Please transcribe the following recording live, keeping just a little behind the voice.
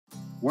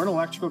We're an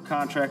electrical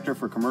contractor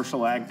for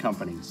commercial ag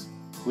companies.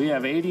 We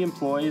have 80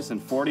 employees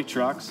and 40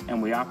 trucks,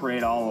 and we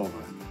operate all over.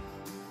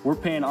 We're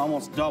paying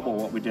almost double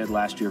what we did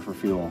last year for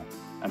fuel,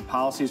 and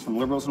policies from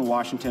liberals in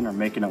Washington are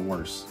making it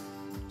worse.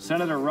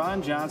 Senator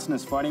Ron Johnson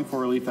is fighting for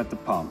relief at the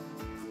pump.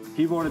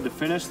 He voted to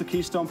finish the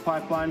Keystone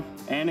Pipeline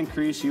and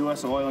increase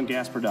U.S. oil and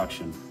gas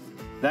production.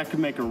 That could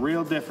make a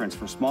real difference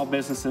for small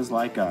businesses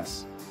like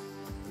us.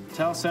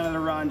 Tell Senator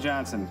Ron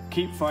Johnson,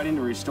 keep fighting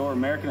to restore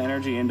American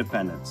energy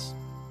independence.